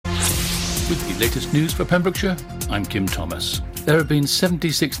With the latest news for Pembrokeshire, I'm Kim Thomas. There have been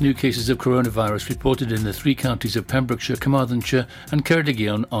 76 new cases of coronavirus reported in the three counties of Pembrokeshire, Carmarthenshire and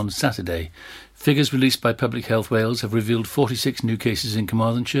Ceredigion on Saturday. Figures released by Public Health Wales have revealed 46 new cases in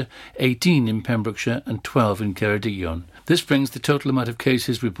Carmarthenshire, 18 in Pembrokeshire and 12 in Ceredigion. This brings the total amount of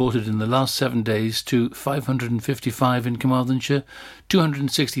cases reported in the last 7 days to 555 in Carmarthenshire,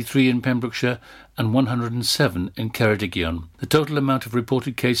 263 in Pembrokeshire and 107 in Ceredigion. The total amount of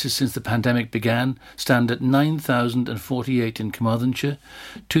reported cases since the pandemic began stand at 9,048 in Carmarthenshire,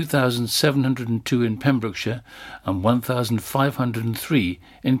 2,702 in Pembrokeshire and 1,503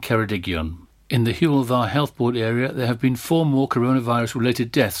 in Ceredigion. In the Hywel Dda Health Board area, there have been 4 more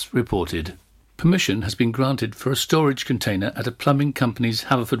coronavirus-related deaths reported. Permission has been granted for a storage container at a plumbing company's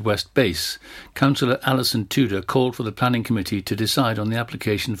Haverfordwest base. Councillor Alison Tudor called for the planning committee to decide on the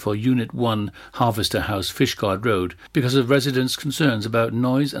application for Unit 1 Harvester House, Fishguard Road, because of residents' concerns about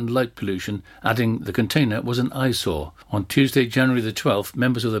noise and light pollution, adding the container was an eyesore. On Tuesday, January the 12th,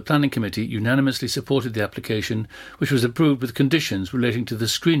 members of the planning committee unanimously supported the application, which was approved with conditions relating to the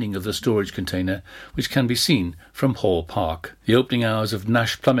screening of the storage container, which can be seen from Hall Park. The opening hours of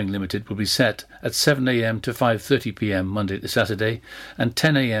Nash Plumbing Limited will be set at 7 a.m. to 5:30 p.m. Monday to Saturday and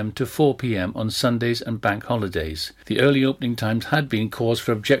 10 a.m. to 4 p.m. on Sundays and bank holidays. The early opening times had been cause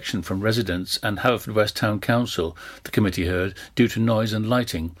for objection from residents and Haverfordwest Town Council, the committee heard, due to noise and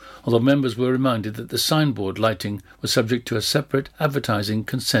lighting, although members were reminded that the signboard lighting was subject to a separate advertising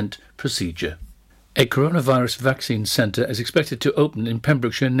consent procedure. A coronavirus vaccine centre is expected to open in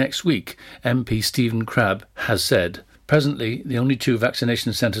Pembrokeshire next week, MP Stephen Crabb has said. Presently, the only 2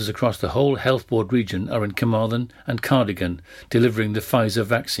 vaccination centres across the whole Health Board region are in Carmarthen and Cardigan, delivering the Pfizer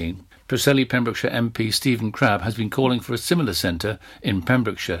vaccine. Preseli Pembrokeshire MP Stephen Crabb has been calling for a similar centre in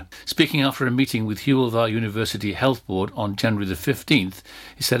Pembrokeshire. Speaking after a meeting with Hywel Dda University Health Board on January the 15th,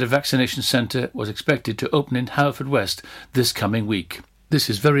 he said a vaccination centre was expected to open in Haverfordwest this coming week. This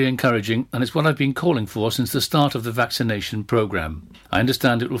is very encouraging, and it's what I've been calling for since the start of the vaccination programme. I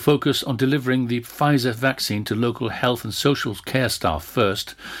understand it will focus on delivering the Pfizer vaccine to local health and social care staff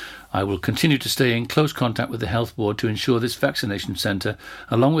first. I will continue to stay in close contact with the Health Board to ensure this vaccination centre,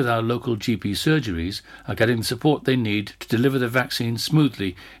 along with our local GP surgeries, are getting the support they need to deliver the vaccine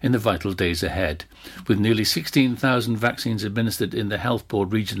smoothly in the vital days ahead. With nearly 16,000 vaccines administered in the Health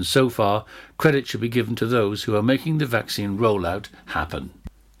Board region so far, credit should be given to those who are making the vaccine rollout happen.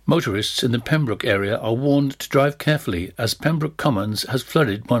 Motorists in the Pembroke area are warned to drive carefully as Pembroke Commons has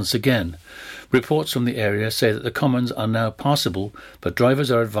flooded once again. Reports from the area say that the commons are now passable, but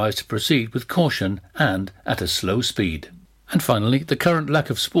drivers are advised to proceed with caution and at a slow speed. And finally, the current lack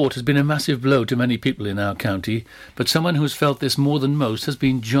of sport has been a massive blow to many people in our county, but someone who has felt this more than most has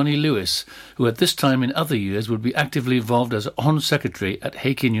been Johnny Lewis, who at this time in other years would be actively involved as Hon Secretary at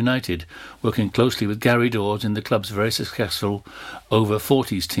Hakin United, working closely with Gary Dawes in the club's very successful over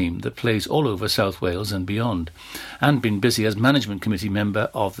 40s team that plays all over South Wales and beyond, and been busy as management committee member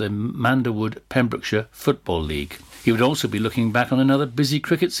of the Manderwood Pembrokeshire Football League. He would also be looking back on another busy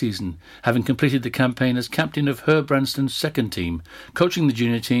cricket season, having completed the campaign as captain of Herb Branston's second team, coaching the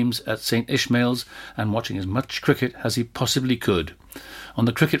junior teams at St Ishmael's and watching as much cricket as he possibly could. On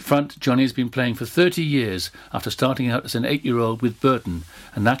the cricket front, Johnny has been playing for 30 years after starting out as an 8-year-old with Burton,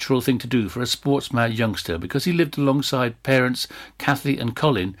 a natural thing to do for a sports-mad youngster because he lived alongside parents Kathy and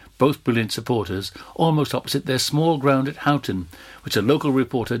Colin, both brilliant supporters, almost opposite their small ground at Houghton, which a local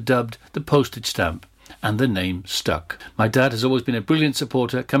reporter dubbed the postage stamp. And the name stuck. My dad has always been a brilliant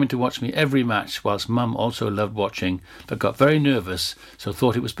supporter, coming to watch me every match, whilst Mum also loved watching, but got very nervous, so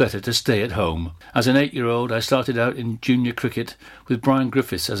thought it was better to stay at home. As an 8-year-old, I started out in junior cricket with Brian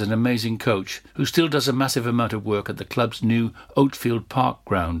Griffiths as an amazing coach, who still does a massive amount of work at the club's new Oatfield Park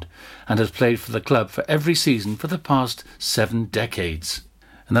ground, and has played for the club for every season for the past 7 decades.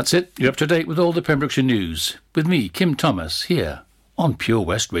 And that's it. You're up to date with all the Pembrokeshire news. With me, Kim Thomas, here on Pure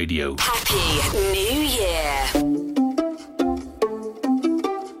West Radio. Happy New Year.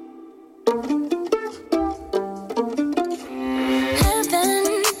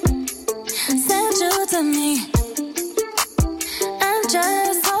 Heaven sent you to me. I'm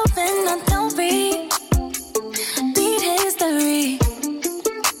just hoping I don't repeat history.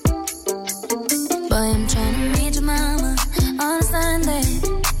 Boy, I'm trying to meet your mama on a Sunday,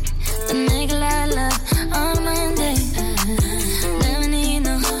 to make a lot of love on a Monday. Never need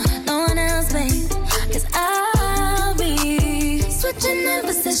no one else, babe, 'cause I'll be switching up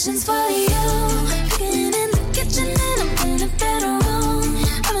positions for you. Cooking in the kitchen and I'm in a better room.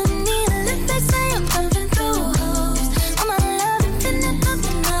 I don't need a lip, they say I'm coming through. I'm a love infinite,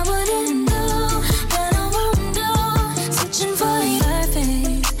 nothing I wouldn't do, that I won't do. Switching for you,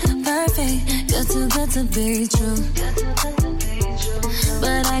 perfect, perfect. too good to be true.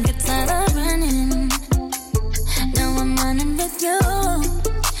 But I get tired of running. Now I'm running with you.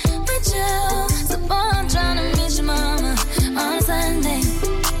 So boy, I'm tryna meet your mama on a Sunday.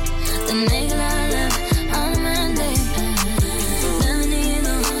 The nigga I love on a Monday. Never need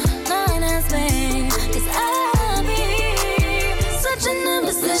no one else, babe. 'Cause I'll be switching up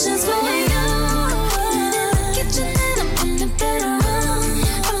positions for you. In the kitchen and I'm in the bedroom.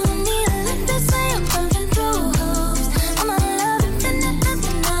 I don't need a lift, they say I'm pumping through holes. I'm a love infinite,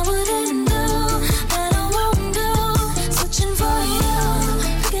 nothing I wouldn't do, that I won't do. Switching for you.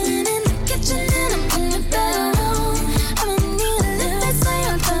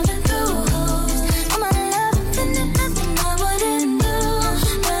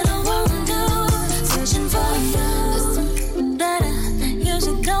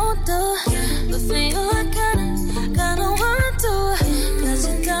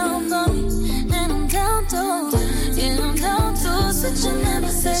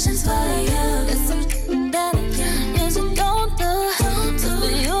 Sessions for you. There's something that I usually don't do. So for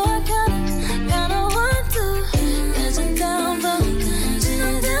you I kinda want to. 'Cause you're down for me, 'cause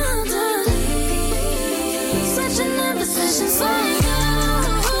you're down to me. Switching up the sessions for you.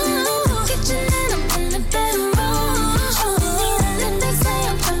 In the kitchen and I'm in the bedroom. I need a lift, they say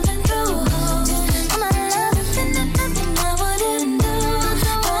I'm pumping through holes. I'm a love infinite, nothing I wouldn't do,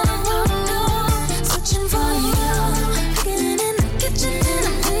 that I won't do. Switching for you. Getting in the kitchen and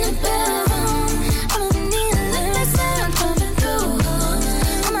I'm in the bedroom. I don't need a lift, they say I'm pumping through holes.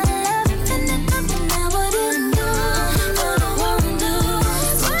 I'm a love infinite, nothing I wouldn't do, that I won't do.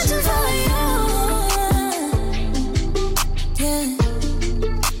 Switching for you. Yeah.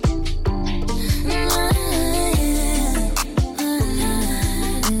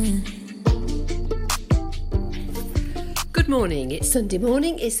 Good morning, it's Sunday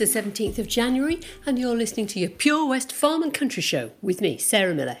morning, it's the 17th of January and you're listening to your Pure West Farm and Country Show with me,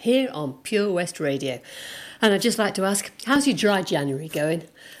 Sarah Miller, here on Pure West Radio. And I'd just like to ask, how's your dry January going?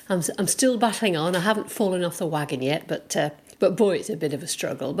 I'm still battling on, I haven't fallen off the wagon yet, but boy, it's a bit of a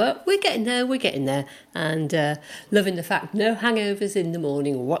struggle. But we're getting there, and loving the fact no hangovers in the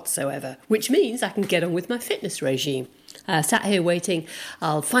morning whatsoever, which means I can get on with my fitness regime. Sat here waiting.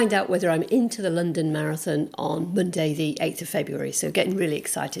 I'll find out whether I'm into the London Marathon on Monday the 8th of February, so getting really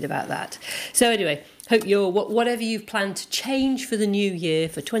excited about that. So anyway, hope you're, whatever you've planned to change for the new year,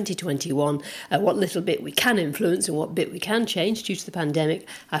 for 2021, what little bit we can influence and what bit we can change due to the pandemic,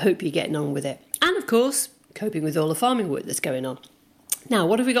 I hope you're getting on with it. And of course, coping with all the farming work that's going on. Now,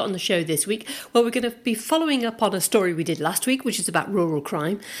 what have we got on the show this week? Well, we're going to be following up on a story we did last week, which is about rural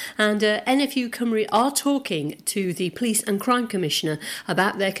crime. And NFU Cymru are talking to the Police and Crime Commissioner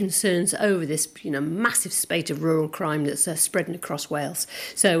about their concerns over this, massive spate of rural crime that's spreading across Wales.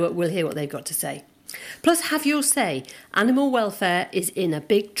 So we'll hear what they've got to say. Plus, have your say. Animal welfare is in a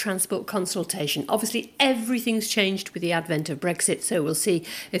big transport consultation. Obviously, everything's changed with the advent of Brexit, so we'll see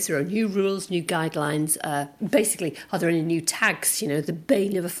if there are new rules, new guidelines. Basically, are there any new tags, the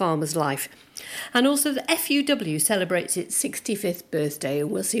bane of a farmer's life? And also, the FUW celebrates its 65th birthday, and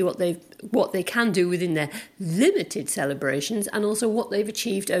we'll see what they can do within their limited celebrations, and also what they've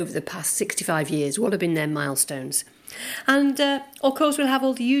achieved over the past 65 years. What have been their milestones? And of course we'll have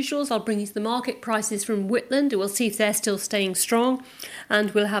all the usuals. I'll bring you the market prices from Whitland. We'll see if they're still staying strong,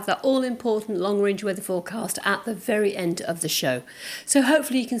 and we'll have that all-important long-range weather forecast at the very end of the show. So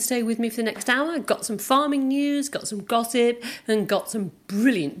hopefully you can stay with me for the next hour. Got some farming news, got some gossip, and got some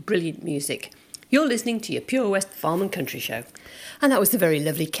brilliant music. You're listening to your Pure West Farm and Country Show. And that was the very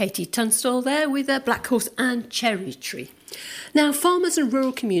lovely Katie Tunstall there with Black Horse and Cherry Tree. Now, farmers and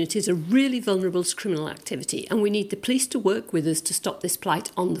rural communities are really vulnerable to criminal activity, and we need the police to work with us to stop this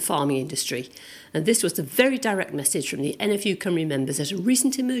plight on the farming industry. And this was the very direct message from the NFU Cymru members at a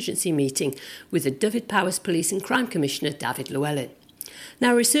recent emergency meeting with the Dyfed-Powys Police and Crime Commissioner David Llewellyn.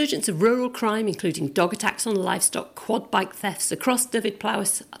 Now, a resurgence of rural crime, including dog attacks on livestock, quad bike thefts across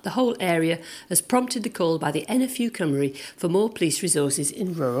Dyfed-Powys, the whole area, has prompted the call by the NFU Cymru for more police resources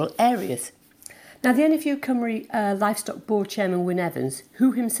in rural areas. Now, the NFU Cymru Livestock Board Chairman Wyn Evans,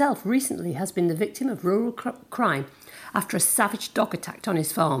 who himself recently has been the victim of rural crime after a savage dog attack on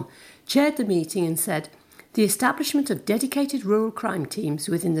his farm, chaired the meeting and said, "The establishment of dedicated rural crime teams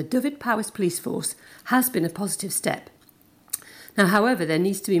within the Dyfed-Powys Police Force has been a positive step. Now, however, there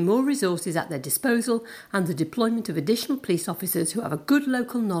needs to be more resources at their disposal and the deployment of additional police officers who have a good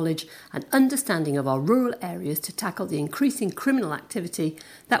local knowledge and understanding of our rural areas to tackle the increasing criminal activity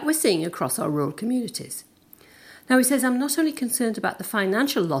that we're seeing across our rural communities." Now, he says, "I'm not only concerned about the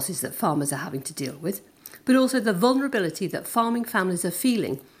financial losses that farmers are having to deal with, but also the vulnerability that farming families are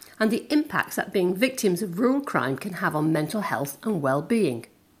feeling and the impacts that being victims of rural crime can have on mental health and well-being.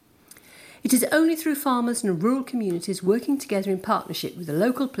 It is only through farmers and rural communities working together in partnership with the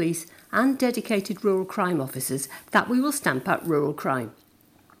local police and dedicated rural crime officers that we will stamp out rural crime.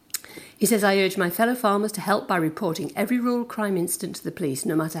 He says, I urge my fellow farmers to help by reporting every rural crime incident to the police,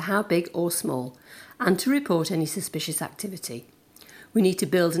 no matter how big or small, and to report any suspicious activity. We need to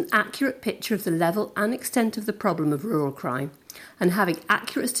build an accurate picture of the level and extent of the problem of rural crime, and having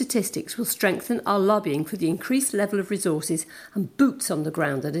accurate statistics will strengthen our lobbying for the increased level of resources and boots on the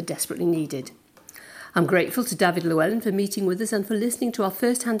ground that are desperately needed. I'm grateful to David Llewellyn for meeting with us and for listening to our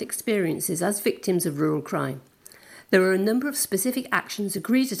first-hand experiences as victims of rural crime. There are a number of specific actions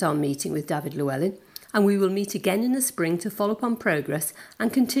agreed at our meeting with David Llewellyn, and we will meet again in the spring to follow up on progress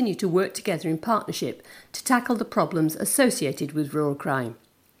and continue to work together in partnership to tackle the problems associated with rural crime.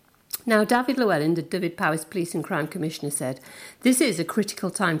 Now, David Llewellyn, the Dyfed-Powys Police and Crime Commissioner, said, this is a critical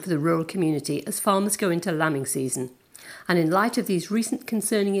time for the rural community as farmers go into lambing season. And in light of these recent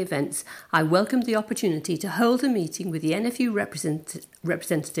concerning events, I welcomed the opportunity to hold a meeting with the NFU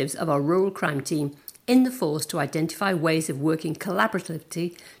representatives of our rural crime team in the force to identify ways of working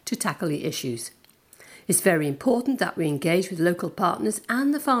collaboratively to tackle the issues. It's very important that we engage with local partners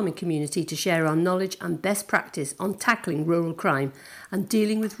and the farming community to share our knowledge and best practice on tackling rural crime and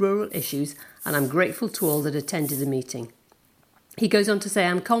dealing with rural issues, and I'm grateful to all that attended the meeting. He goes on to say,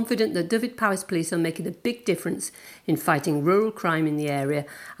 I'm confident that Dyfed-Powys Police are making a big difference in fighting rural crime in the area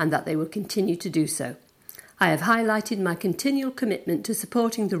and that they will continue to do so. I have highlighted my continual commitment to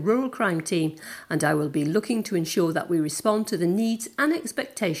supporting the rural crime team, and I will be looking to ensure that we respond to the needs and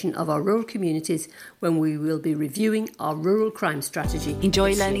expectation of our rural communities when we will be reviewing our rural crime strategy.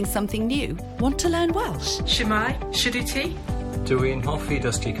 Enjoy learning something new? Want to learn Welsh? Shemai, Shuduti. Dwi'n hoffi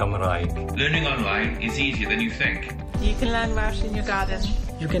dysgu Cymraeg. Learning online is easier than you think. You can learn Welsh in your garden.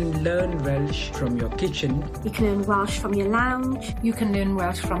 You can learn Welsh from your kitchen. You can learn Welsh from your lounge. You can learn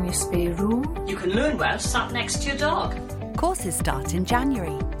Welsh from your spare room. You can learn Welsh sat next to your dog. Courses start in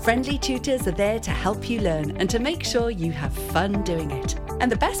January. Friendly tutors are there to help you learn and to make sure you have fun doing it.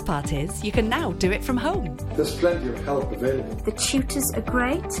 And the best part is, you can now do it from home. There's plenty of help available. The tutors are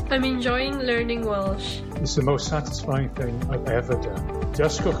great. I'm enjoying learning Welsh. It's the most satisfying thing I've ever done.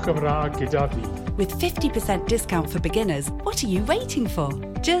 Dysgwch Cymraeg gyda fi. With 50% discount for beginners, what are you waiting for?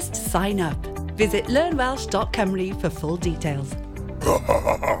 Just sign up. Visit learnwelsh.cymru for full details.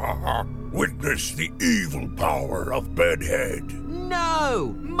 Witness the evil power of Bedhead.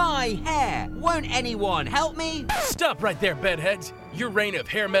 No! My hair! Won't anyone help me? Stop right there, Bedheads! Your reign of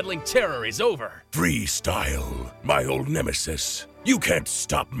hair-meddling terror is over. Freestyle, my old nemesis. You can't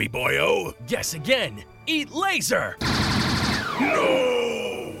stop me, boyo. Guess again. Eat laser!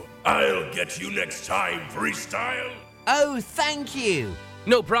 No! I'll get you next time, Freestyle. Oh, thank you.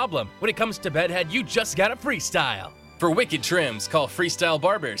 No problem. When it comes to Bedhead, you just gotta freestyle. For wicked trims, call Freestyle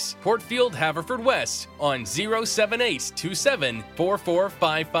Barbers, Portfield, Haverfordwest, on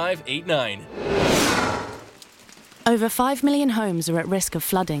 07827445589. Over 5 million homes are at risk of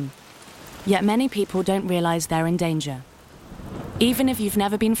flooding, yet many people don't realise they're in danger. Even if you've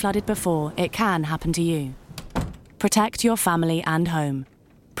never been flooded before, it can happen to you. Protect your family and home.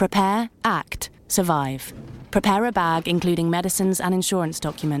 Prepare, act, survive. Prepare a bag including medicines and insurance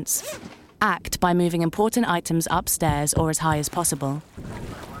documents. Act by moving important items upstairs or as high as possible.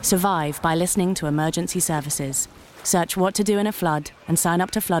 Survive by listening to emergency services. Search what to do in a flood and sign up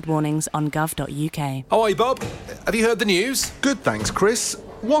to flood warnings on gov.uk. Oh, hi, Bob. Have you heard the news? Good, thanks, Chris.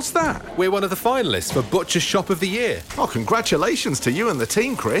 What's that? We're one of the finalists for Butcher's Shop of the Year. Oh, congratulations to you and the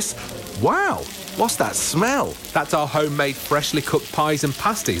team, Chris. Wow, what's that smell? That's our homemade freshly cooked pies and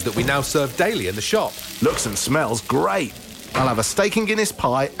pasties that we now serve daily in the shop. Looks and smells great. I'll have a steak and Guinness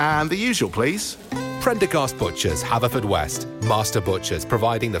pie and the usual, please. Prendergast Butchers, Haverfordwest. Master Butchers,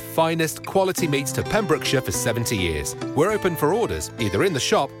 providing the finest quality meats to Pembrokeshire for 70 years. We're open for orders, either in the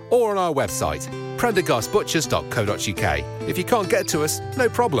shop or on our website, prendergastbutchers.co.uk. If you can't get to us, no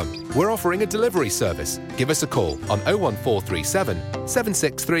problem. We're offering a delivery service. Give us a call on 01437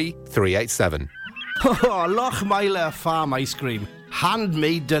 763 387. Oh, Lochmeyler Farm Ice Cream.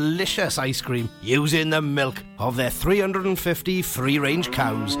 Handmade delicious ice cream using the milk of their 350 free-range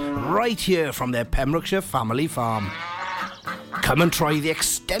cows right here from their Pembrokeshire family farm. Come and try the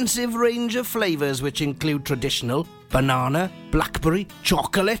extensive range of flavours which include traditional, banana, blackberry,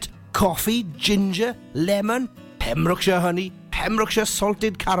 chocolate, coffee, ginger, lemon, Pembrokeshire honey, Pembrokeshire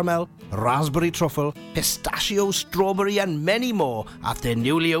salted caramel, raspberry truffle, pistachio, strawberry and many more at their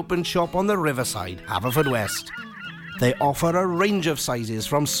newly opened shop on the Riverside, Haverfordwest. They offer a range of sizes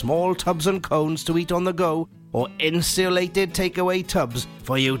from small tubs and cones to eat on the go or insulated takeaway tubs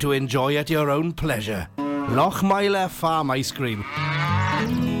for you to enjoy at your own pleasure. Lochmeyler Farm Ice Cream.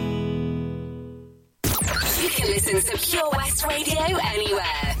 You can listen to Pure West Radio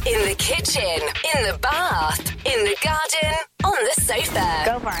anywhere. In the kitchen, in the bath, in the garden, on the sofa.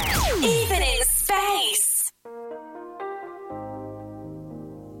 Go for it. Even in space.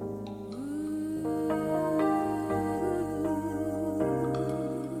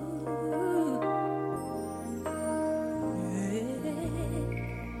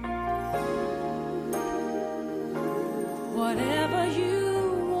 Whatever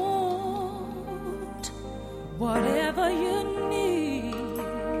you want, whatever you need,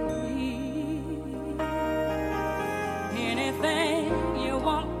 anything you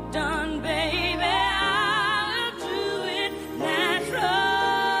want done.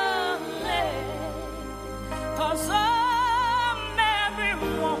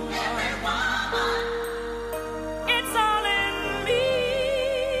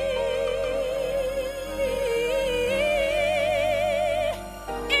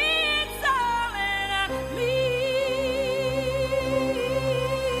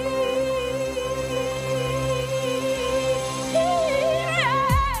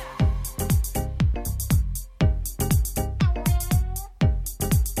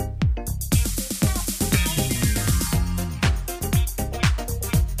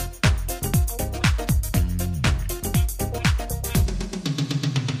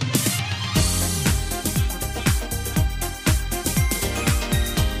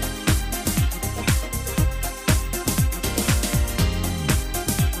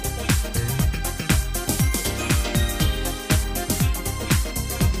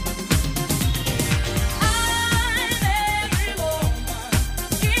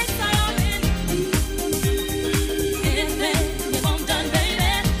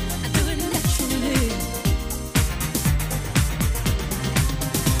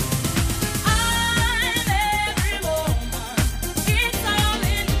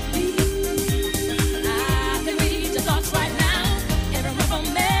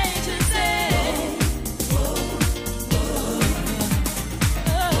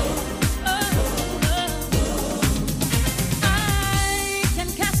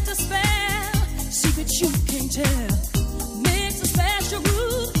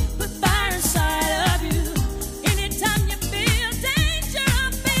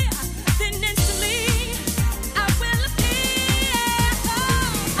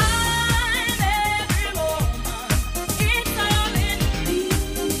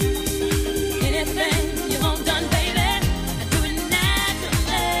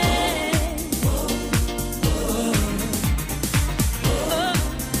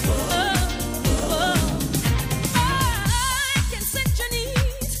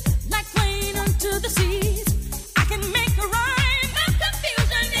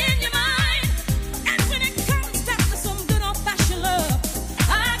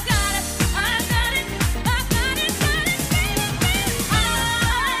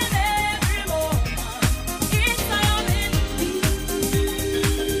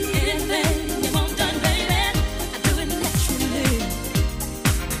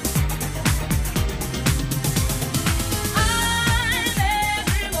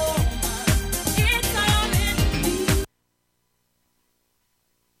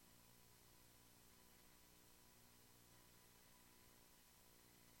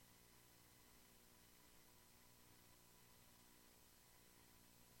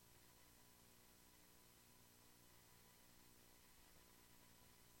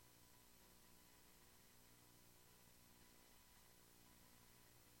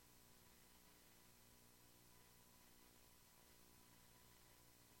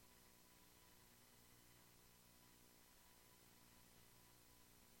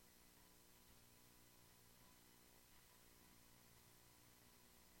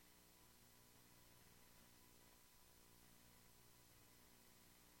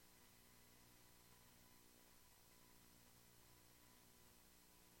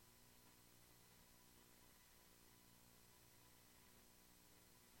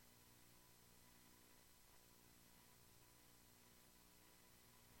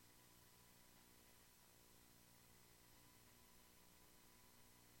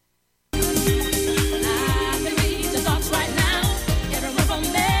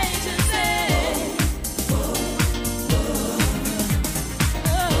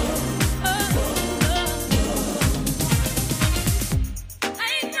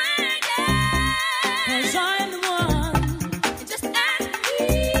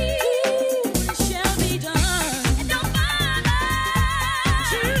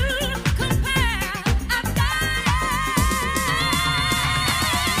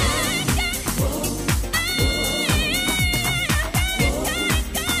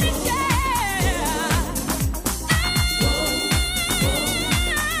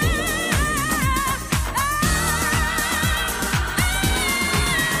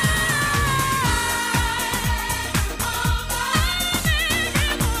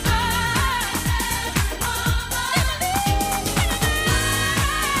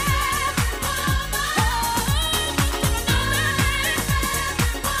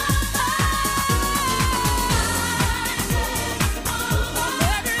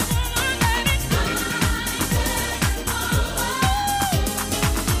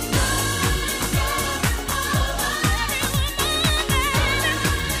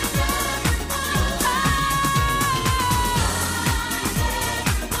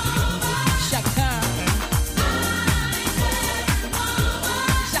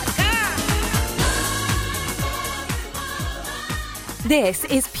 This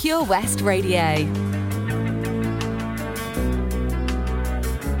is Pure West Radio.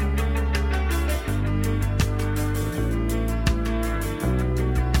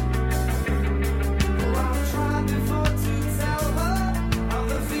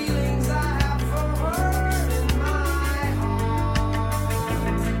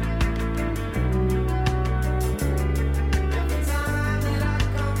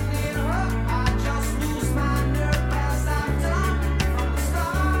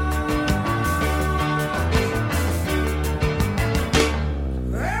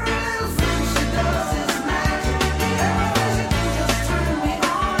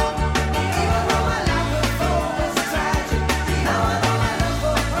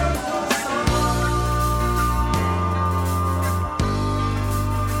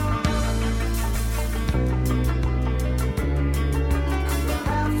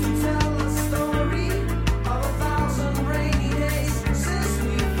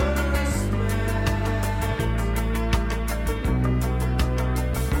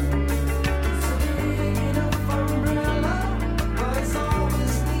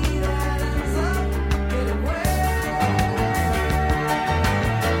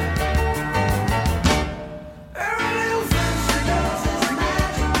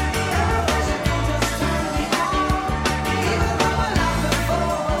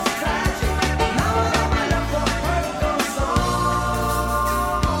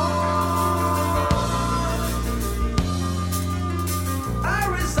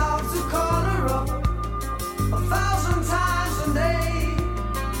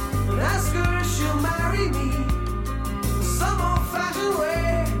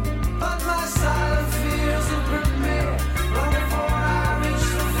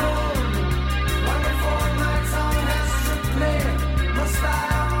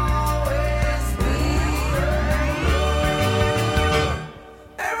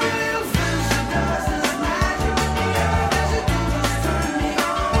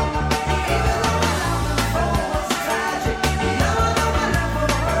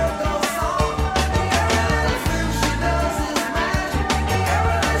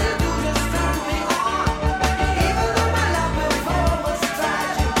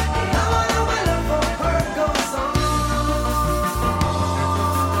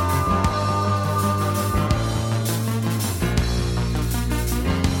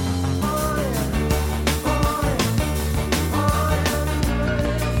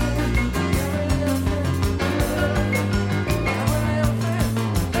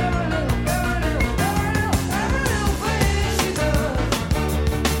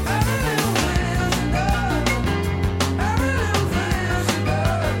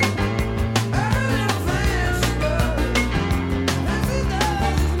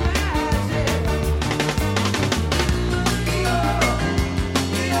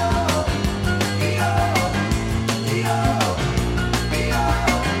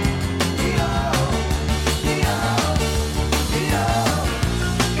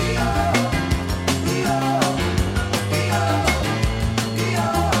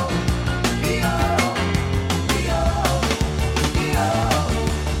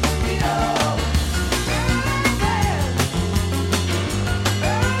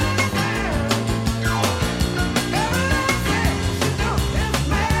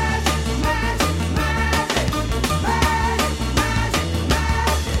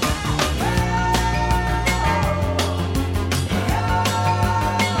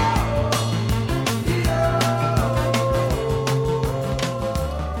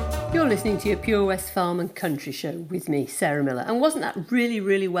 Listening to your Pure West Farm and Country show with me, Sarah Miller. And wasn't that really,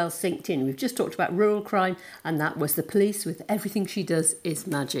 really well synced in? We've just talked about rural crime, and that was The Police with Everything She Does Is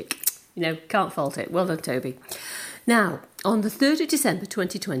Magic. You know, can't fault it. Well done, Toby. Now, on the 3rd of December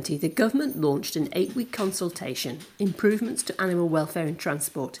 2020, the government launched an 8-week consultation, Improvements to Animal Welfare in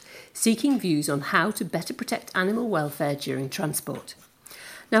Transport, seeking views on how to better protect animal welfare during transport.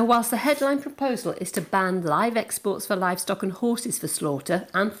 Now, whilst the headline proposal is to ban live exports for livestock and horses for slaughter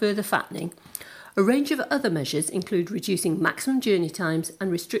and further fattening, a range of other measures, include reducing maximum journey times and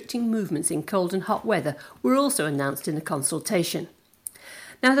restricting movements in cold and hot weather, were also announced in the consultation.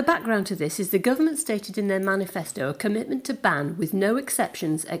 Now, the background to this is the government stated in their manifesto a commitment to ban, with no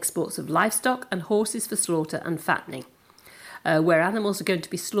exceptions, exports of livestock and horses for slaughter and fattening, where animals are going to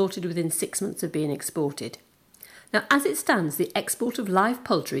be slaughtered within 6 months of being exported. Now, as it stands, the export of live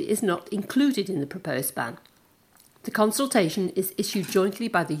poultry is not included in the proposed ban. The consultation is issued jointly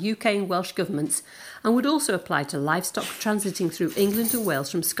by the UK and Welsh governments and would also apply to livestock transiting through England and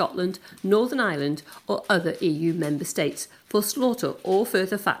Wales from Scotland, Northern Ireland or other EU member states for slaughter or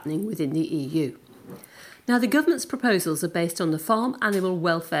further fattening within the EU. Now, the government's proposals are based on the Farm Animal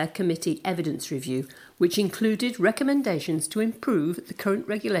Welfare Committee evidence review, which included recommendations to improve the current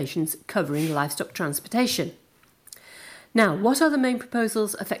regulations covering livestock transportation. Now, what are the main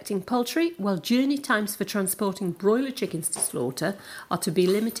proposals affecting poultry? Well, journey times for transporting broiler chickens to slaughter are to be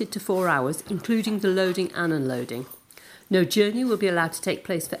limited to 4 hours, including the loading and unloading. No journey will be allowed to take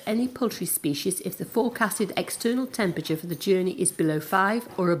place for any poultry species if the forecasted external temperature for the journey is below 5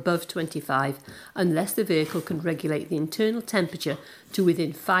 or above 25, unless the vehicle can regulate the internal temperature to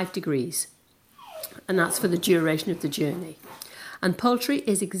within 5 degrees. And that's for the duration of the journey. And poultry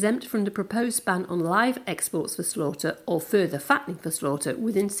is exempt from the proposed ban on live exports for slaughter or further fattening for slaughter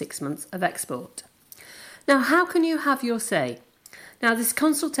within 6 months of export. Now, how can you have your say? Now, this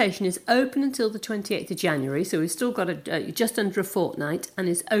consultation is open until the 28th of January, so we've still got just under a fortnight, and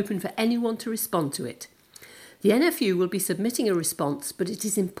is open for anyone to respond to it. The NFU will be submitting a response, but it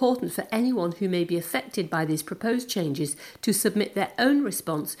is important for anyone who may be affected by these proposed changes to submit their own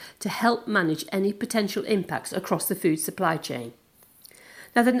response to help manage any potential impacts across the food supply chain.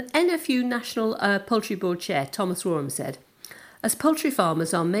 Now, the NFU National Poultry Board Chair, Thomas Warham, said, "As poultry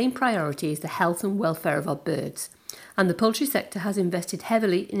farmers, our main priority is the health and welfare of our birds, and the poultry sector has invested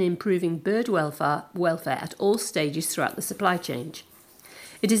heavily in improving bird welfare at all stages throughout the supply chain.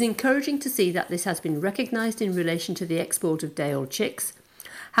 It is encouraging to see that this has been recognised in relation to the export of day-old chicks.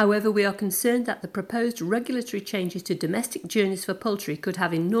 However, we are concerned that the proposed regulatory changes to domestic journeys for poultry could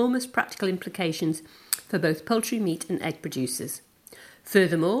have enormous practical implications for both poultry meat and egg producers.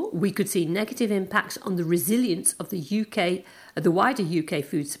 Furthermore, we could see negative impacts on the resilience of the wider UK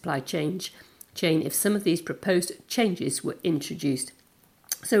food supply chain if some of these proposed changes were introduced."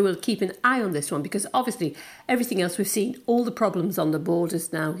 So we'll keep an eye on this one, because obviously everything else we've seen, all the problems on the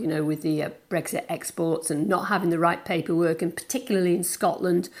borders now, with the Brexit exports and not having the right paperwork, and particularly in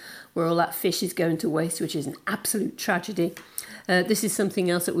Scotland where all that fish is going to waste, which is an absolute tragedy. This is something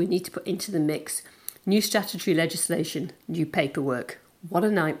else that we need to put into the mix. New statutory legislation, new paperwork. What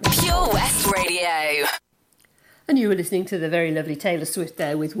a nightmare. Pure West Radio. And you were listening to the very lovely Taylor Swift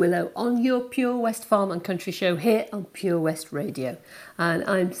there with Willow on your Pure West Farm and Country show here on Pure West Radio. And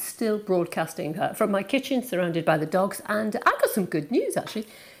I'm still broadcasting from my kitchen, surrounded by the dogs. And I've got some good news, actually.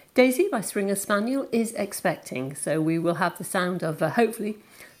 Daisy, my Springer Spaniel, is expecting. So we will have the sound of, hopefully,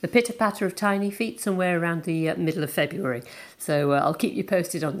 the pitter-patter of tiny feet somewhere around the middle of February. So I'll keep you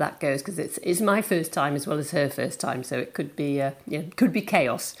posted on that goes, because it's my first time as well as her first time. So it could be could be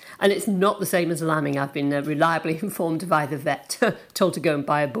chaos. And it's not the same as lambing. I've been reliably informed by the vet, told to go and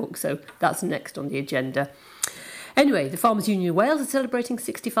buy a book. So that's next on the agenda. Anyway, the Farmers Union of Wales are celebrating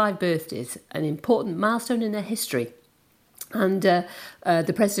 65 birthdays, an important milestone in their history. And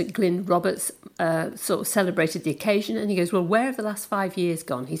the President, Glyn Roberts, sort of celebrated the occasion, and he goes, "Well, where have the last 5 years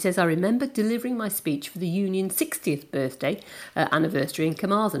gone?" He says, "I remember delivering my speech for the Union's 60th birthday anniversary in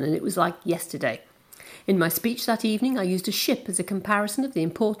Carmarthen, and it was like yesterday. In my speech that evening, I used a ship as a comparison of the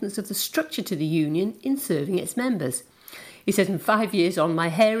importance of the structure to the Union in serving its members." He said, "And 5 years on, my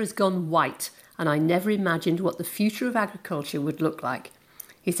hair has gone white, and I never imagined what the future of agriculture would look like."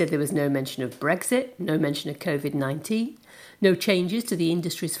 He said there was no mention of Brexit, no mention of COVID-19, no changes to the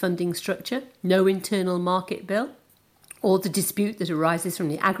industry's funding structure, no internal market bill, or the dispute that arises from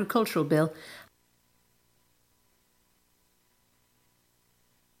the agricultural bill.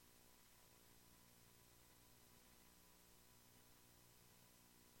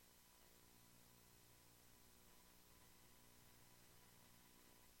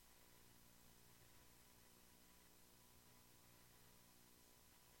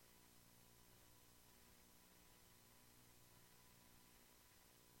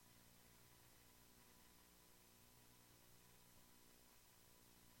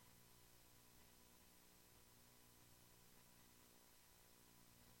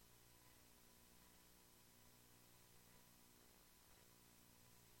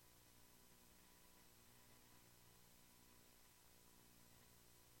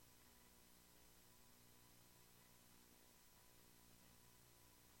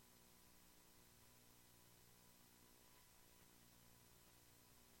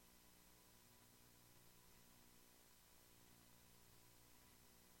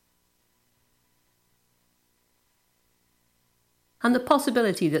 And the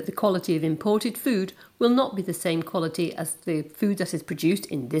possibility that the quality of imported food will not be the same quality as the food that is produced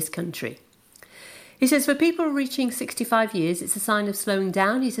in this country. He says, for people reaching 65 years, it's a sign of slowing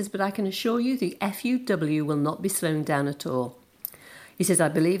down. He says, but I can assure you the FUW will not be slowing down at all. He says, I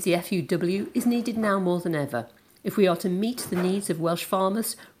believe the FUW is needed now more than ever. If we are to meet the needs of Welsh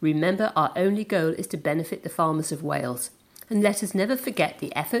farmers, remember our only goal is to benefit the farmers of Wales. and let us never forget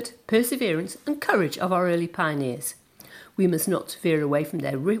the effort, perseverance and courage of our early pioneers. We must not veer away from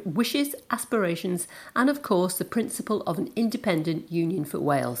their wishes, aspirations and of course the principle of an independent union for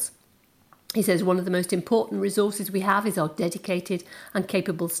Wales. He says one of the most important resources we have is our dedicated and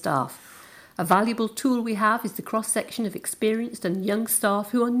capable staff. A valuable tool we have is the cross-section of experienced and young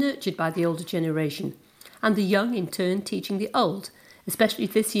staff who are nurtured by the older generation, and the young in turn teaching the old, especially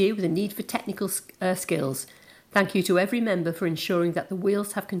this year with a need for technical skills. Thank you to every member for ensuring that the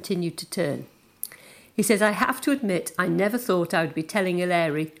wheels have continued to turn. He says, I have to admit I never thought I would be telling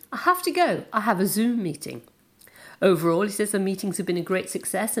Hilary, I have to go, I have a Zoom meeting. Overall, he says the meetings have been a great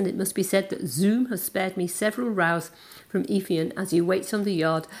success, and it must be said that Zoom has spared me several rows from Efion as he waits on the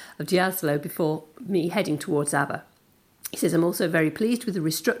yard of Diaslo before me heading towards Aber. He says, I'm also very pleased with the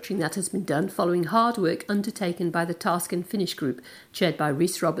restructuring that has been done following hard work undertaken by the Task and Finish Group, chaired by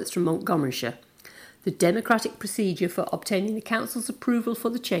Rhys Roberts from Montgomeryshire. The democratic procedure for obtaining the Council's approval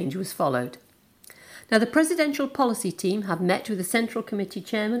for the change was followed. Now, the Presidential Policy Team have met with the Central Committee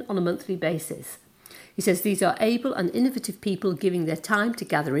Chairman on a monthly basis. He says these are able and innovative people giving their time to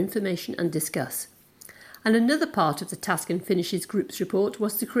gather information and discuss. And another part of the Task and Finishes Group's report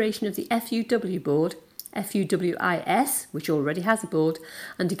was the creation of the FUW board, FUWIS, which already has a board,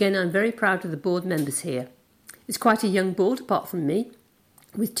 and again I'm very proud of the board members here. It's quite a young board apart from me,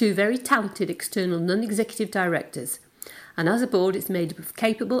 with two very talented external non-executive directors. And as a board it's made up of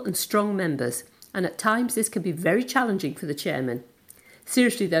capable and strong members, and at times this can be very challenging for the chairman.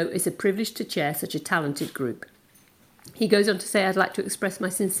 Seriously though, it's a privilege to chair such a talented group. He goes on to say, I'd like to express my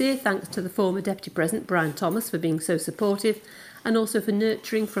sincere thanks to the former Deputy President Brian Thomas for being so supportive, and also for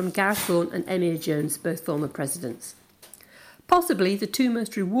nurturing from Gareth Vaughan and Emir Jones, both former presidents. Possibly the two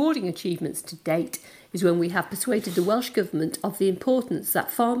most rewarding achievements to date is when we have persuaded the Welsh Government of the importance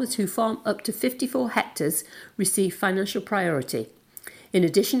that farmers who farm up to 54 hectares receive financial priority. In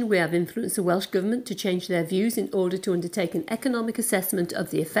addition, we have influenced the Welsh Government to change their views in order to undertake an economic assessment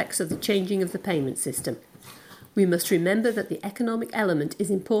of the effects of the changing of the payment system. We must remember that the economic element is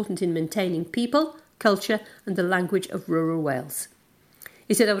important in maintaining people, culture and the language of rural Wales.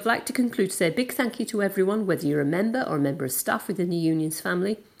 He said, I would like to conclude to say a big thank you to everyone, whether you're a member or a member of staff within the union's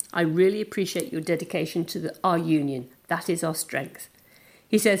family. I really appreciate your dedication to our union. That is our strength.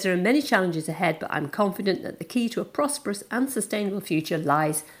 He says there are many challenges ahead, but I'm confident that the key to a prosperous and sustainable future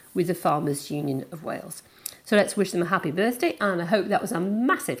lies with the Farmers Union of Wales. So let's wish them a happy birthday, and I hope that was a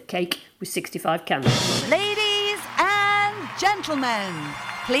massive cake with 65 candles. Ladies and gentlemen,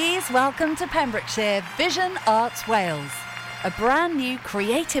 please welcome to Pembrokeshire Vision Arts Wales, a brand new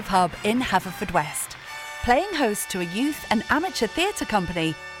creative hub in Haverfordwest, playing host to a youth and amateur theatre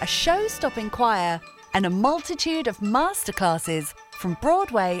company, a show-stopping choir, and a multitude of masterclasses from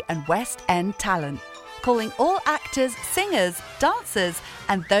Broadway and West End talent, calling all actors, singers, dancers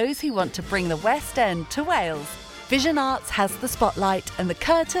and those who want to bring the West End to Wales. Vision Arts has the spotlight and the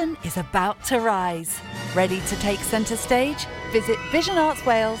curtain is about to rise. Ready to take centre stage? Visit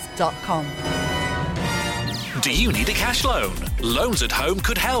visionartswales.com. Do you need a cash loan? Loans at Home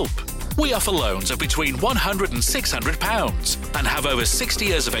could help. We offer loans of between £100 and £600 and have over 60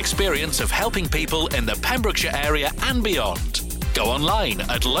 years of experience of helping people in the Pembrokeshire area and beyond. Go online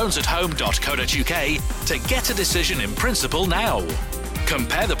at loansathome.co.uk to get a decision in principle now.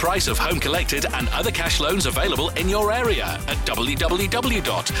 Compare the price of home collected and other cash loans available in your area at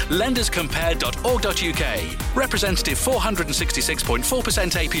www.lenderscompare.org.uk. Representative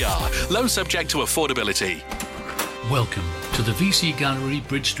 466.4% APR. Loan subject to affordability. Welcome to the VC Gallery,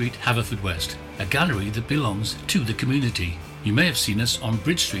 Bridge Street, Haverfordwest, a gallery that belongs to the community. You may have seen us on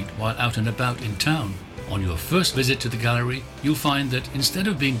Bridge Street while out and about in town. On your first visit to the gallery, you'll find that instead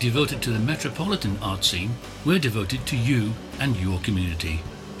of being devoted to the metropolitan art scene, we're devoted to you and your community.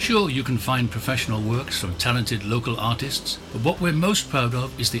 Sure, you can find professional works from talented local artists, but what we're most proud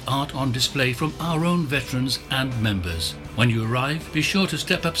of is the art on display from our own veterans and members. When you arrive, be sure to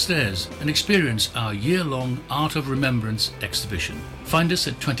step upstairs and experience our year-long Art of Remembrance exhibition. Find us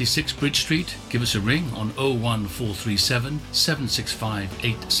at 26 Bridge Street, give us a ring on 01437 765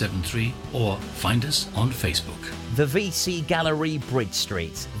 873 or find us on Facebook. The VC Gallery, Bridge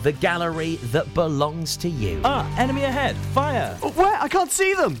Street, the gallery that belongs to you. Ah, enemy ahead, fire! Oh, where? I can't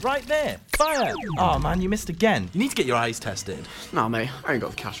see them! Right there, fire! Oh man, you missed again. You need to get your eyes tested. Nah mate, I ain't got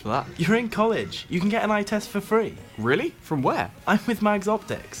the cash for that. You're in college, you can get an eye test for free. Really? From where? I'm with Mags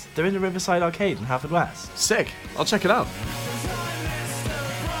Optics. They're in the Riverside Arcade in Haverfordwest. Sick, I'll check it out.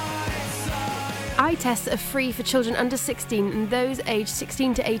 Eye tests are free for children under 16 and those aged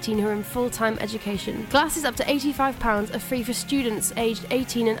 16 to 18 who are in full-time education. Glasses up to £85 are free for students aged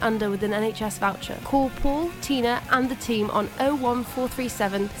 18 and under with an NHS voucher. Call Paul, Tina and the team on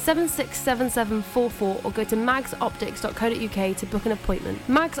 01437 767744 or go to magsoptics.co.uk to book an appointment.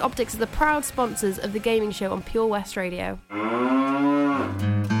 Mags Optics are the proud sponsors of the gaming show on Pure West Radio.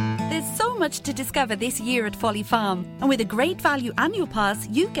 There's so much to discover this year at Folly Farm. And with a great value annual pass,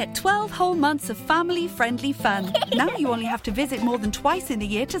 you get 12 whole months of family-friendly fun. Now you only have to visit more than twice in the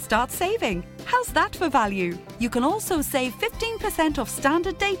year to start saving. How's that for value? You can also save 15% off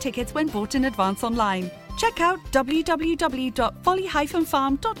standard day tickets when bought in advance online. Check out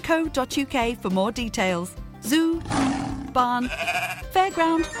www.folly-farm.co.uk for more details. Zoo, barn,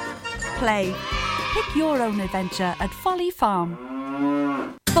 fairground, play. Pick your own adventure at Folly Farm.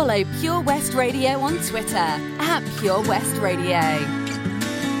 Follow Pure West Radio on Twitter at Pure West Radio.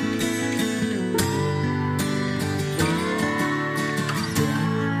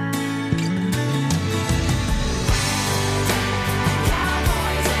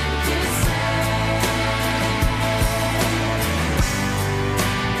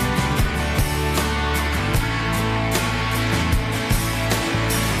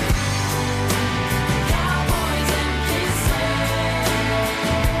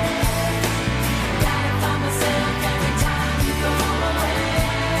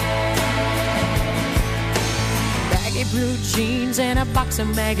 Blue jeans and a box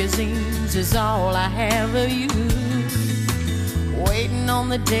of magazines is all I have of you. Waiting on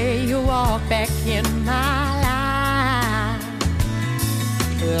the day you walk back in my life.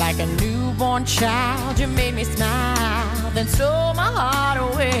 Like a newborn child, you made me smile, then stole my heart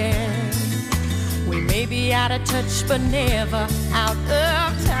away. We may be out of touch, but never out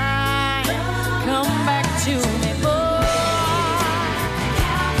of time. Come back to me, boy.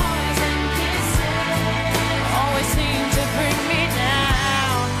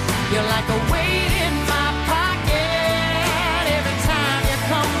 You're like a weight in my pocket every time you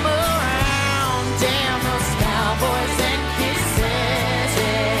come around. Damn those cowboys and kisses,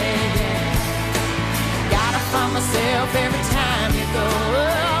 yeah, yeah. Gotta find myself every time you go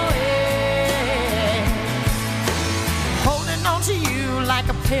away. Holding on to you like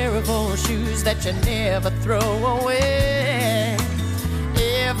a pair of old shoes that you never throw away.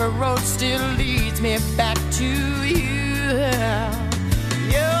 Every road still leads me back to you.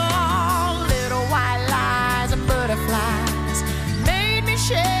 Butterflies made me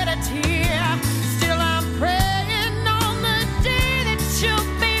shed a tear. Still I'm praying on the day that you'll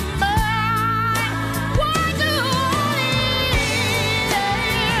be mine. Why do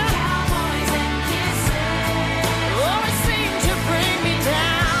cowboys and kisses always seem to bring me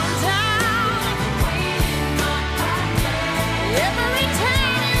down, down? Every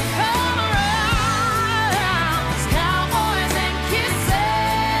time you come around, cowboys and kisses.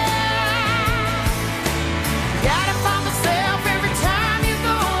 Gotta find myself every time you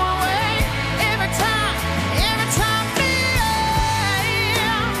go away. Every time, yeah.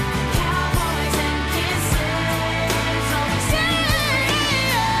 Cowboys and kisses.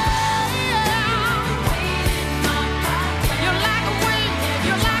 You're like a wind,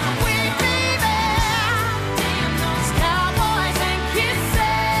 baby. Damn those cowboys and kisses.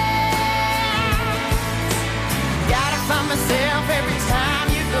 Gotta find myself every time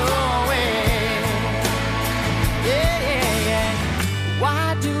you go away.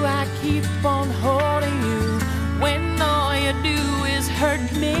 Why do I keep on holding you when all you do is hurt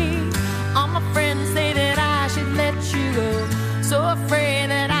me? All my friends say that I should let you go, so afraid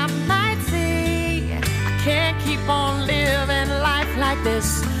that I might say I can't keep on living life like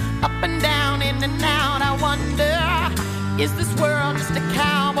this, up and down, in and out. I wonder, is this world just a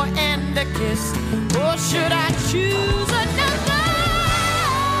cowboy and a kiss, or should I choose another?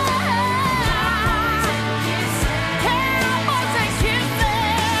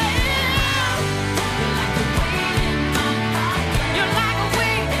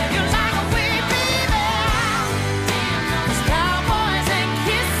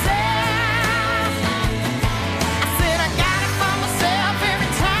 Every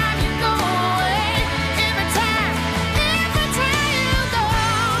time you go,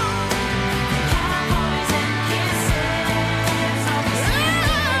 cowboys and kisses.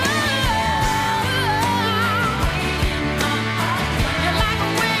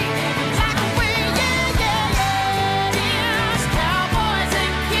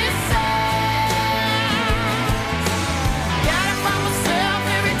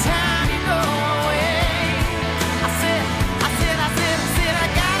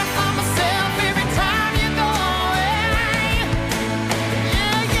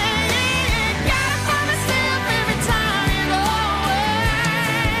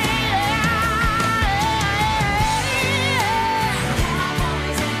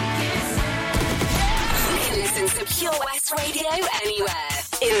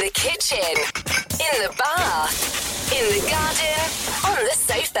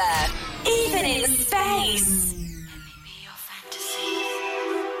 weather, even in space.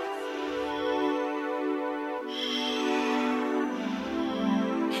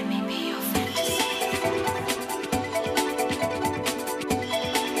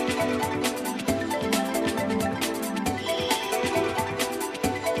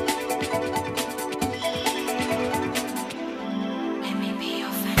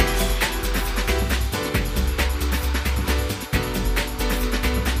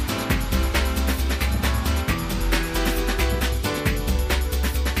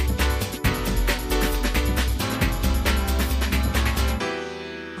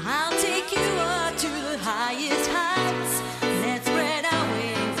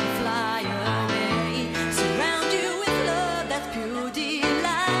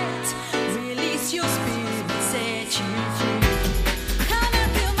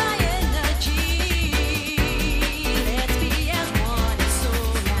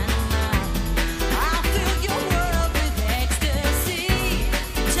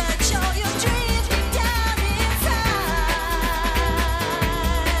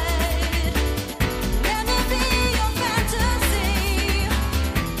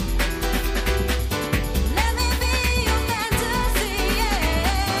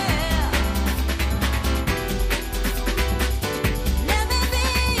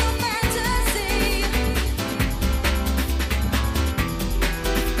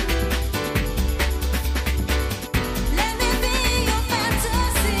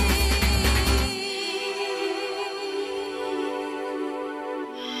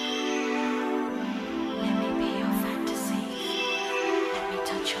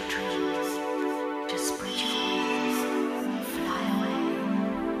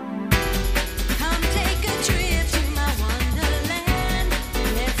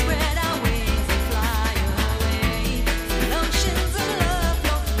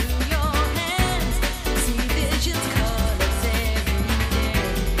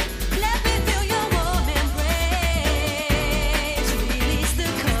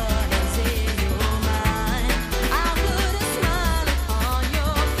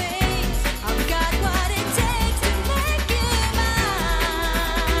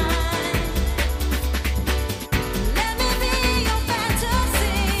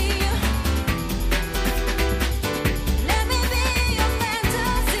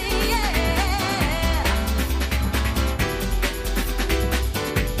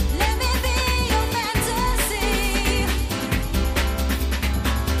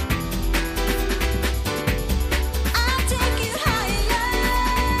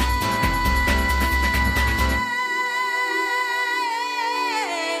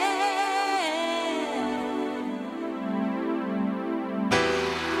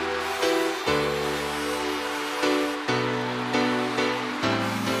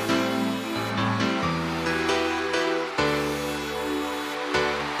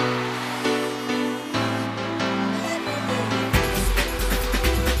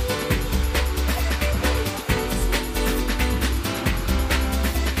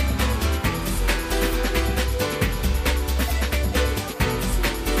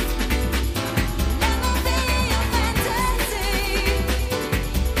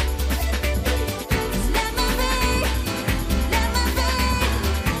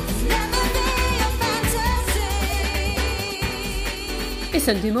 It's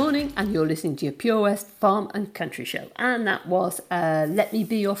Sunday morning and you're listening to your Pure West Farm and Country Show, and that was Let Me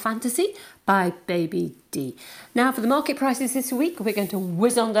Be Your Fantasy by Baby D. Now for the market prices this week, we're going to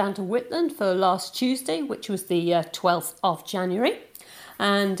whiz on down to Whitland for last Tuesday, which was the 12th of January,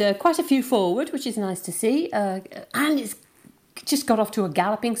 and quite a few forward, which is nice to see, and it's just got off to a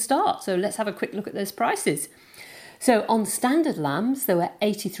galloping start, so let's have a quick look at those prices. So on standard lambs, there were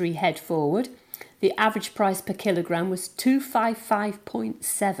 83 head forward. The average price per kilogram was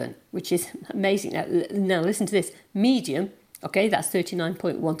 255.7, which is amazing. Now listen to this. Medium, okay, that's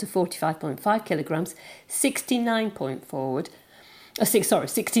 39.1 to 45.5 kilograms, 69 put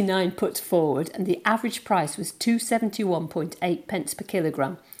forward, and the average price was 271.8 pence per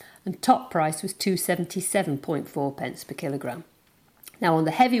kilogram, and top price was 277.4 pence per kilogram. Now on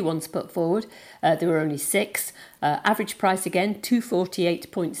the heavy ones put forward, there were only 6. Average price again,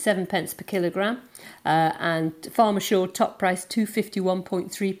 248.7 pence per kilogram, and farm assured top price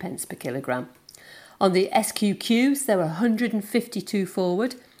 251.3 pence per kilogram. On the SQQs, there were 152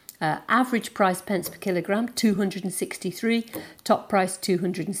 forward. Average price pence per kilogram, 263. Top price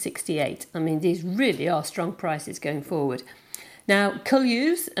 268. I mean, these really are strong prices going forward. Now, cull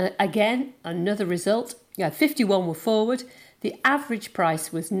ewes, again, another result. 51 were forward. The average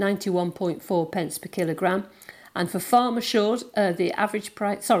price was 91.4 pence per kilogram, And for farm assured, the average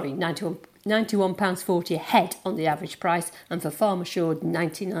price, £91.40 a head on the average price, and for farm assured,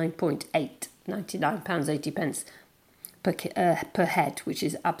 £99.80 per head, which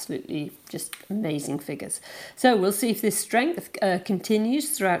is absolutely just amazing figures. So we'll see if this strength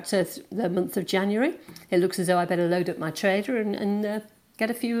continues throughout the month of January. It looks as though I better load up my trailer and get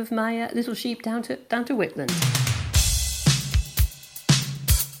a few of my little sheep down to Whitland.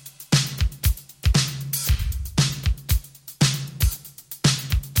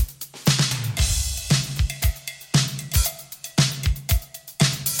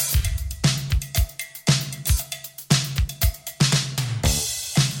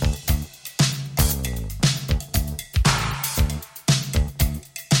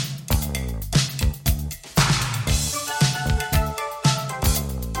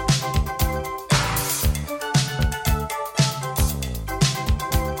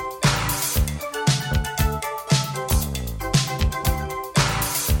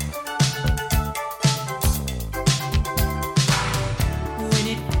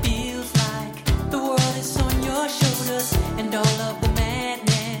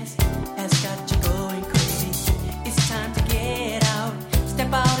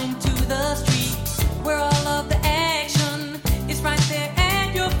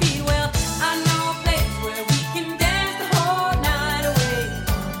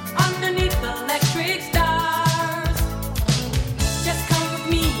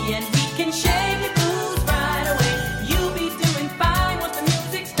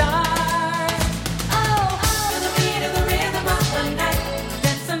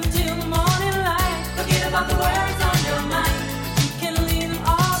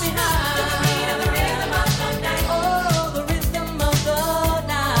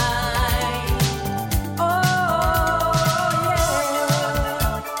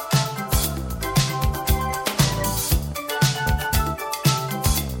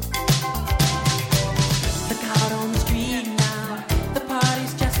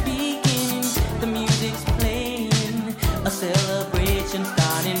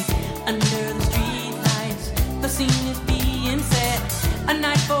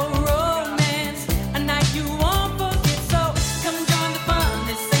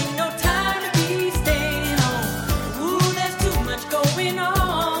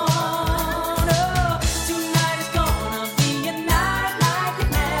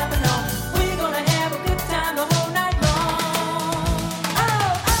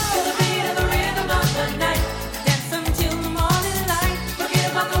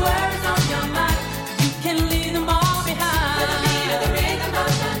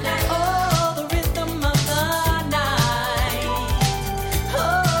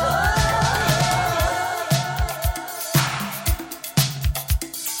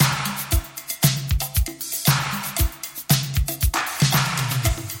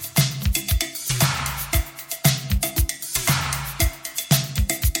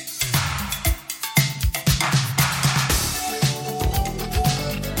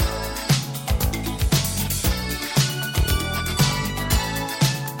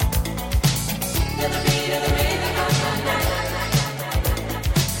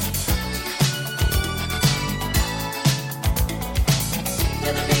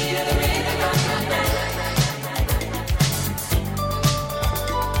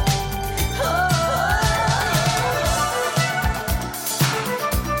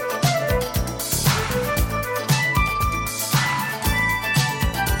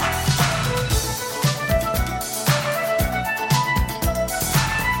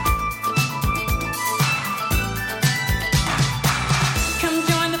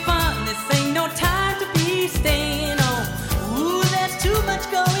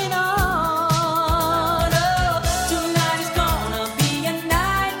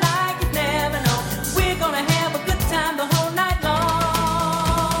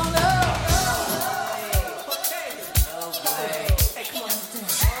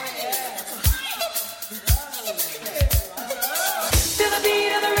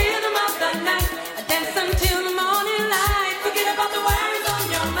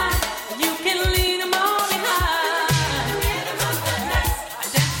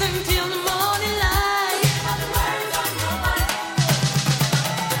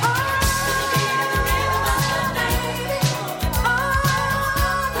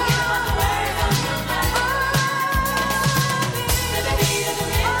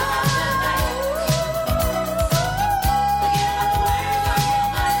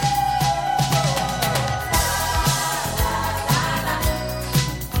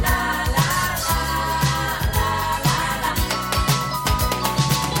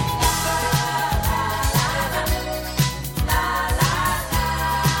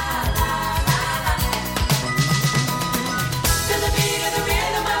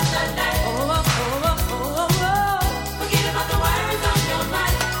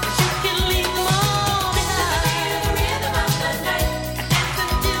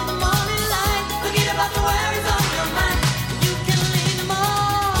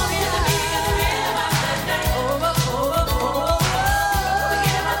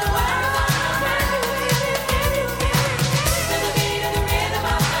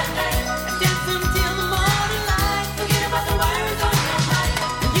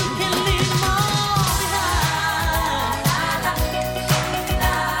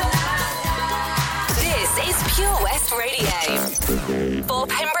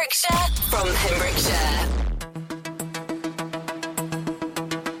 Pembrokeshire, from Pembrokeshire.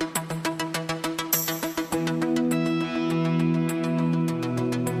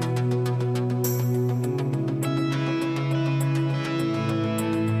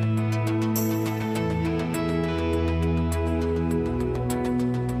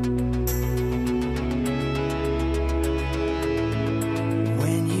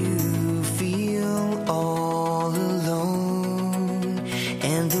 When you feel all alone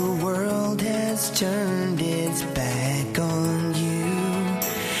and the world has turned its back on you,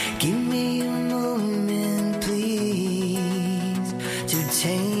 give me a moment, please, to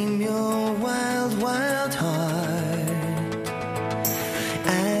tame your wild, wild heart.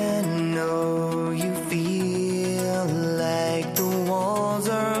 I know you feel like the walls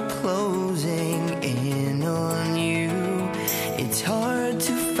are closing in on you. It's hard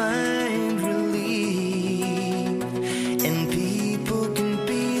to find relief, and people can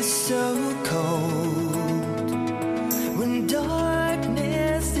be so cold when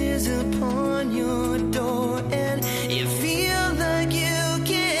darkness is upon your door and you feel like you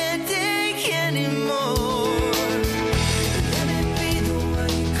can't take anymore. Let me be the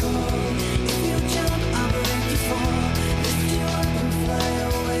one you call. If you jump, I'll make you fall. Lift you up and fly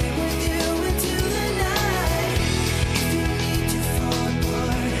away with you into the night. If you need to fall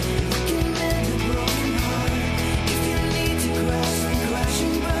apart, we can mend a broken heart. If you need to crash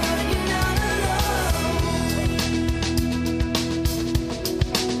and burn, you're not alone.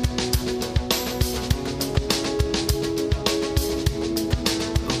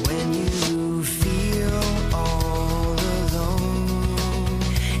 When you feel all alone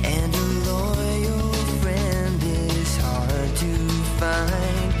and a loyal friend is hard to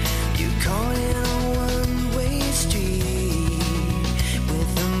find, you're caught in a one-way street with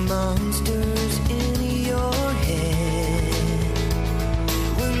the monsters in your head.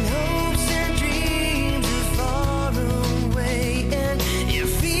 When hopes and dreams are far away and you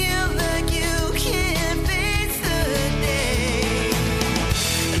feel like you can't face the day,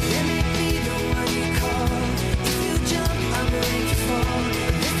 let me be the one you call. If you jump, I'll make you fall.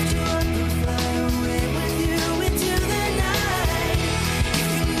 Lift you up and fly away with you into the night. If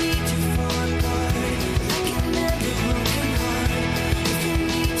you need to fall apart, I can mend a broken heart. If you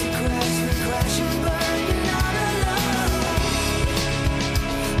need to crash and burn, you're not alone.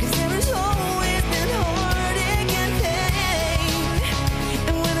 'Cause there has always been heartache and pain,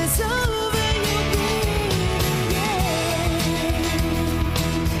 and when it's over, you'll breathe again.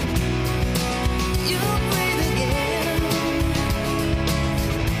 You'll breathe again.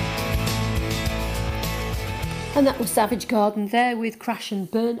 And that was Savage Garden there with Crash and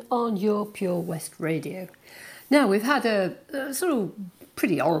Burn on your Pure West Radio. Now, we've had a sort of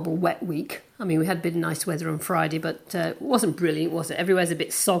pretty horrible wet week. I mean, we had a bit of nice weather on Friday, but it wasn't brilliant, was it? Everywhere's a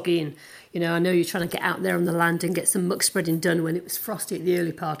bit soggy and, you know, I know you're trying to get out there on the land and get some muck spreading done when it was frosty at the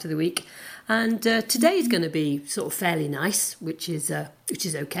early part of the week. And today is going to be sort of fairly nice, which is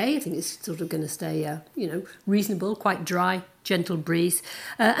okay. I think it's sort of going to stay, reasonable, quite dry, gentle breeze.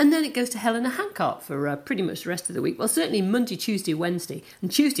 And then it goes to hell in a handcart for pretty much the rest of the week. Well, certainly Monday, Tuesday, Wednesday. And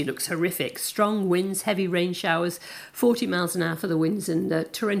Tuesday looks horrific. Strong winds, heavy rain showers, 40 miles an hour for the winds and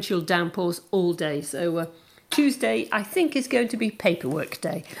torrential downpours all day. So Tuesday, I think, is going to be paperwork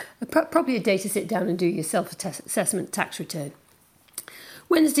day. Probably a day to sit down and do your self-assessment tax return.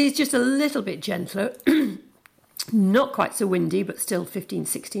 Wednesday is just a little bit gentler. Not quite so windy, but still 15,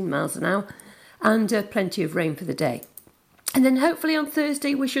 16 miles an hour. And plenty of rain for the day. And then hopefully on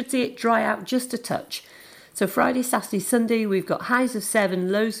Thursday we should see it dry out just a touch. So Friday, Saturday, Sunday we've got highs of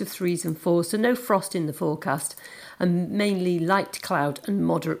 7, lows of 3s and 4s, so no frost in the forecast, and mainly light cloud and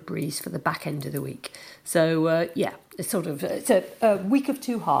moderate breeze for the back end of the week. So it's a week of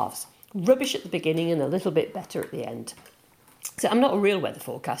two halves. Rubbish at the beginning and a little bit better at the end. So I'm not a real weather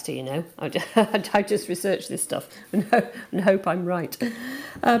forecaster, you know. I just research this stuff and hope I'm right.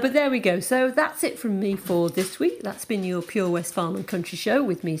 But there we go. So that's it from me for this week. That's been your Pure West Farm and Country Show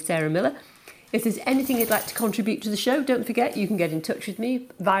with me, Sarah Miller. If there's anything you'd like to contribute to the show, don't forget you can get in touch with me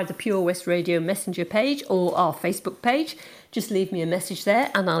via the Pure West Radio Messenger page or our Facebook page. Just leave me a message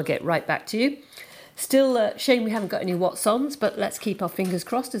there and I'll get right back to you. Still, shame we haven't got any What's-ons, but let's keep our fingers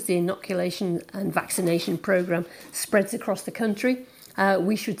crossed as the inoculation and vaccination programme spreads across the country.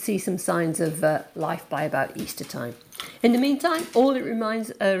 We should see some signs of life by about Easter time. In the meantime, all it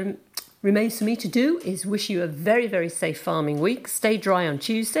remains for me to do is wish you a very, very safe farming week. Stay dry on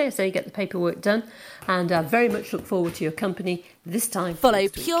Tuesday, so you get the paperwork done, and I very much look forward to your company this time. Follow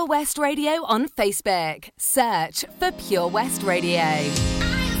Pure West Radio on Facebook. Search for Pure West Radio.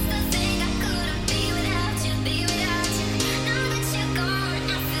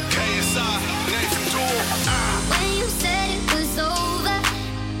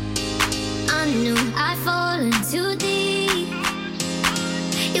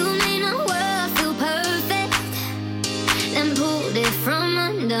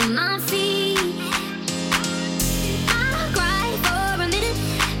 under my feet. I cried for a minute.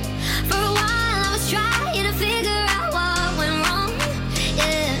 For a while I was trying to figure out what went wrong.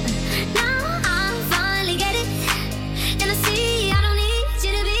 Yeah, now I finally get it. And I see I don't need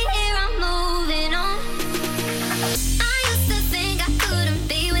you to be here, I'm moving on. I used to think I couldn't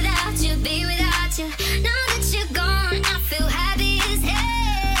be without you, be without you. Now that you're gone, I feel happy as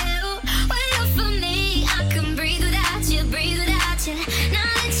hell. Wait up for me, I can breathe without you, breathe without you. Now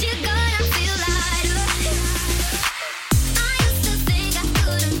that you're gone, I feel lighter. I used to think I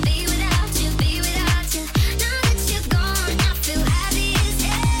couldn't be without you, be without you. Now that you're gone, I feel happy as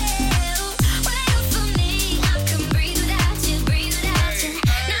hell. Wait up for me, I can breathe without you, breathe without you.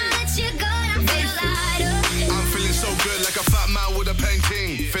 Now that you're gone, I feel lighter. I'm feeling so good like a fat man with a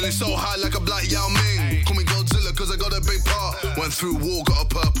painting. Feeling so high like a black Yao Ming. Call me Godzilla cause I got a big part. Went through war, got a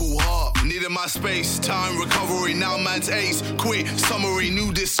purple heart. Needed my space, time, recovery. Now man's ace, quit, summary,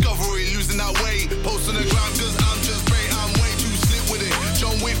 new discovery. Losing that weight, post on the ground cause I'm just great. I'm way too slick with it,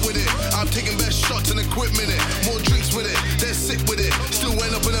 John Wick with it. I'm taking best shots and equipment it. More drinks with it, they're sick with it. Still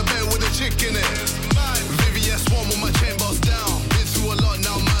went up in a bed with a chick in it. VVS one with my chain boss down. Been through a lot,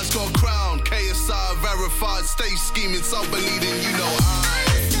 now man's got a crown. KSI verified, stay scheming, some believing, you know I.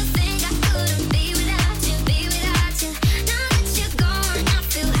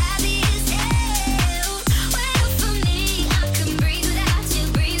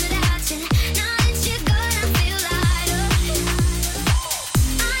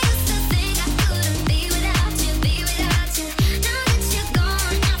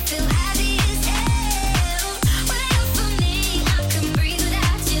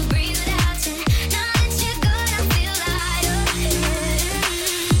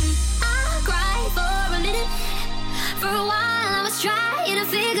 For a while I was trying to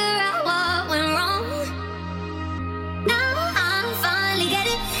figure out what went wrong. Now I finally get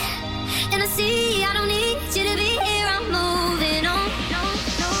it. And I see I don't need you to be here, I'm moving on. No,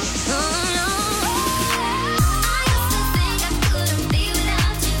 no, oh, no. I used to think I couldn't be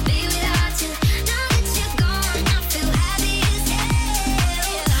without you, be without you. Now that you're gone, I feel happy as hell.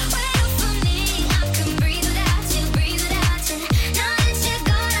 Wait up for me, I can breathe without you, breathe without you. Now that you're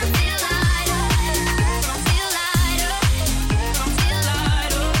gone, I feel lighter. Feel lighter.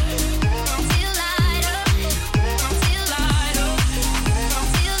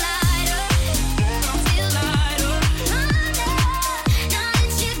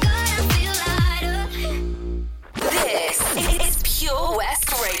 This is Pure West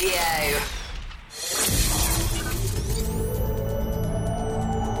Radio.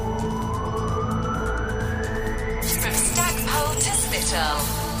 From Stackpole to Spittal.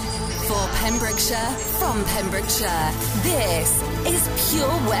 For Pembrokeshire, from Pembrokeshire, this is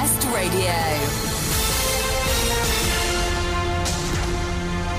Pure West Radio.